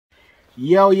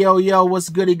Yo, yo, yo, what's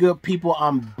goody good people?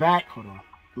 I'm back. Hold on.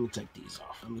 Let me take these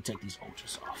off. Let me take these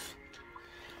ultras off.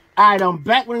 Alright, I'm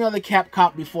back with another cap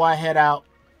cop before I head out.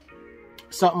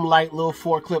 Something light, little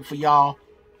 4 clip for y'all.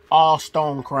 All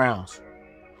stone crowns.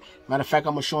 Matter of fact,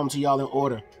 I'm going to show them to y'all in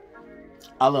order.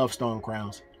 I love stone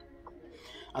crowns.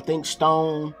 I think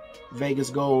stone Vegas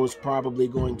gold is probably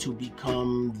going to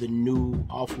become the new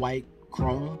off-white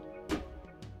chrome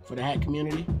for the hat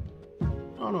community.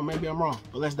 I don't know, maybe I'm wrong,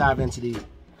 but let's dive into these.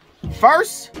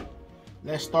 First,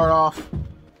 let's start off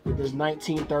with this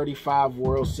 1935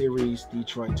 World Series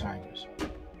Detroit Tigers.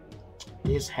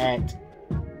 This hat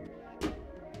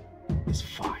is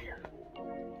fire.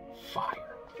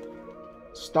 Fire.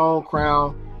 Stone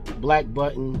crown, black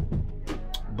button,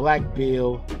 black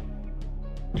bill,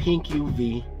 pink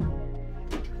UV.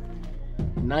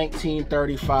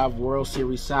 1935 World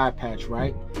Series side patch,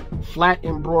 right? Flat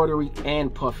embroidery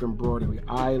and puff embroidery.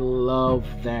 I love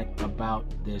that about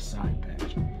this side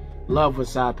patch. Love when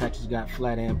side patches got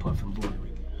flat and puff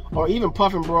embroidery. Or even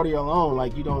puff embroidery alone,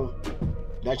 like you don't,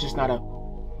 that's just not a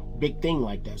big thing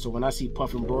like that. So when I see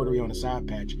puff embroidery on a side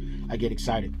patch, I get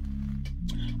excited.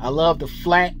 I love the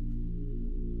flat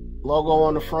logo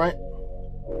on the front.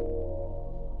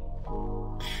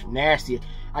 Nasty.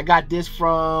 I got this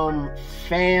from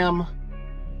Fam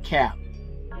Cap.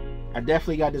 I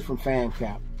definitely got this from Fam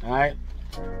Cap. Alright.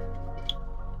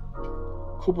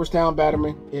 Cooperstown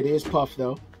Batterman. It is puff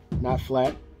though, not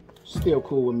flat. Still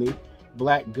cool with me.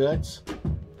 Black guts.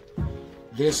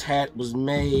 This hat was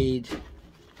made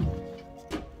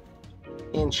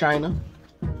in China.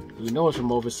 You know it's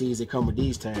from overseas. They come with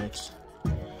these tags.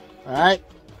 Alright.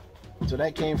 So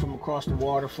that came from across the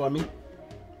water for me.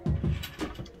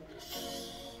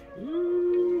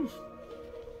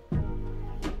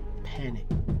 Panic.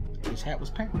 This hat was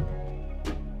panic.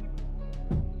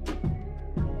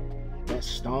 That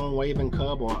stone waving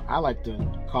cub, or I like to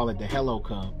call it the Hello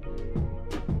Cub.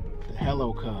 The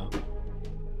Hello Cub.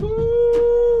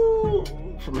 Ooh,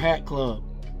 from Hat Club.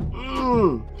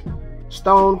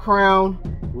 Stone crown,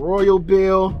 royal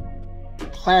bill,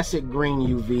 classic green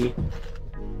UV,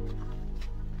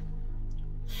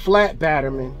 flat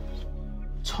batterman,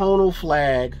 tonal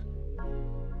flag,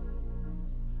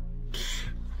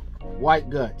 white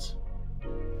guts,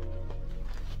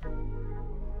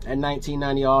 and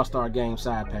 1990 All-Star Game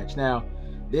side patch. Now,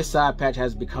 this side patch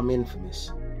has become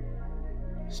infamous.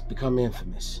 It's become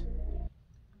infamous.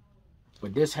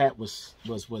 But this hat was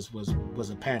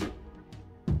a panic.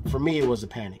 For me, it was a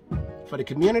panic. For the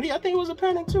community, I think it was a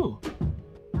panic too.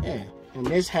 Yeah. And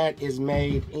this hat is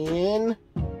made in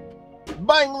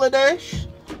Bangladesh.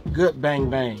 Good bang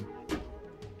bang.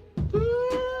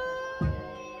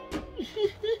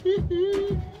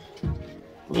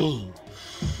 Mean.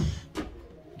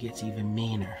 Gets even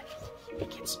meaner. It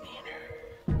gets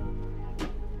meaner.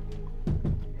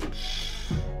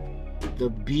 The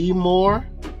Be More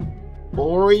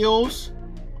Orioles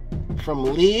from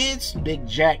Lids. Big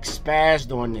Jack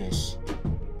spazzed on this.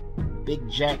 Big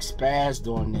Jack spazzed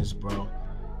on this, bro.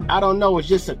 I don't know. It's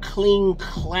just a clean,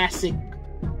 classic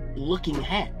looking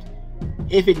hat.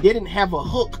 If it didn't have a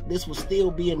hook, this would still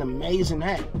be an amazing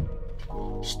hat.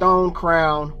 Stone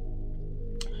crown.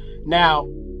 Now,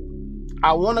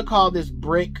 I want to call this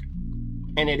brick,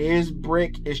 and it is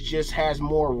brick. It just has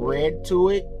more red to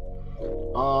it.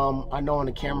 I know on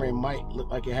the camera it might look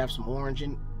like it has some orange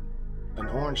in, an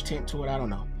orange tint to it. I don't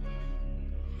know.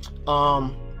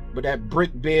 But that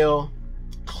brick bill,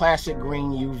 classic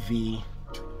green UV,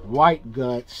 white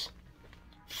guts,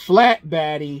 flat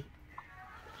baddie,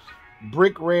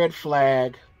 brick red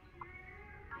flag.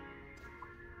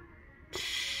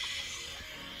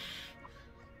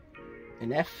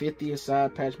 And that 50th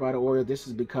side patch by the Oreo, this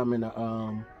is becoming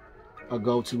a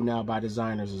go-to now by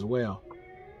designers as well.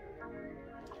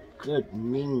 Good,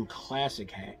 mean,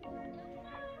 classic hat.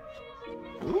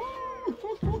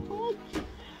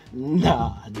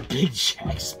 Nah, Big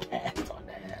Jack spazzed on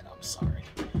that hat. I'm sorry.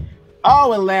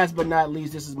 Oh, and last but not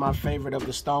least, this is my favorite of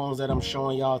the stones that I'm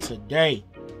showing y'all today.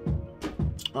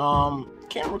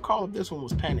 Can't recall if this one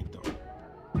was Panic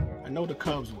though. I know the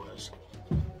Cubs was,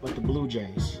 but the Blue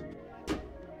Jays.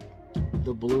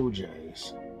 The Blue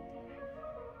Jays.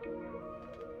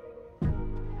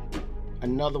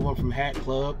 Another one from Hat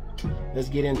Club. Let's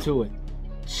get into it.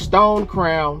 Stone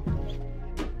crown,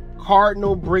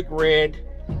 cardinal brick red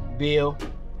bill,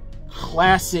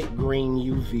 classic green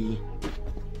UV,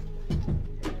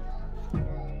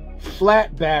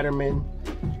 flat batterman,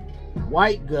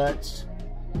 white guts,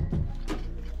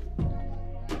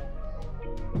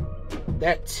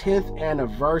 that 10th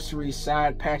anniversary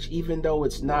side patch, even though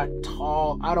it's not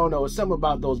tall, I don't know, it's something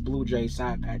about those Blue Jay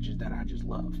side patches that I just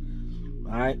love.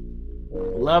 All right,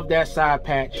 love that side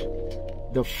patch.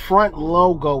 The front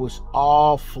logo is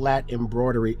all flat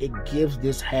embroidery. It gives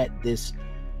this hat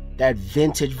that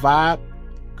vintage vibe,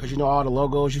 because you know all the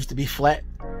logos used to be flat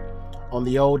on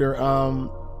the older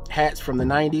hats from the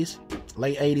 90s,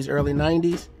 late 80s, early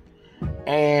 90s.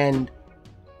 And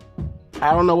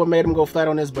I don't know what made them go flat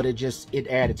on this, but it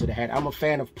added to the hat. I'm a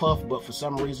fan of puff, but for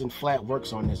some reason flat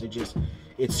works on this.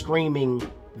 It's screaming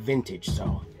vintage,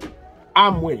 so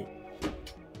I'm with it.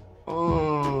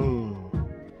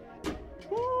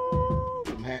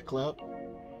 From Hat Club.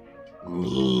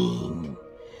 Mean.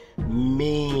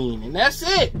 And that's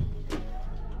it.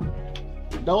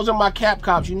 Those are my cap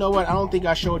cops. You know what? I don't think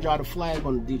I showed y'all the flag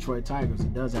on the Detroit Tigers.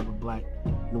 It does have a black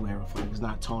New Era flag. It's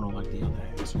not tonal like the other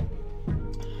hats.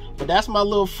 But that's my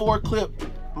little four clip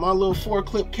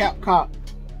cap cop.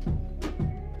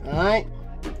 All right.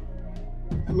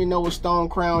 Let me know what stone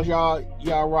crowns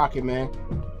y'all rocking, man.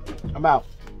 I'm out.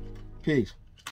 Peace.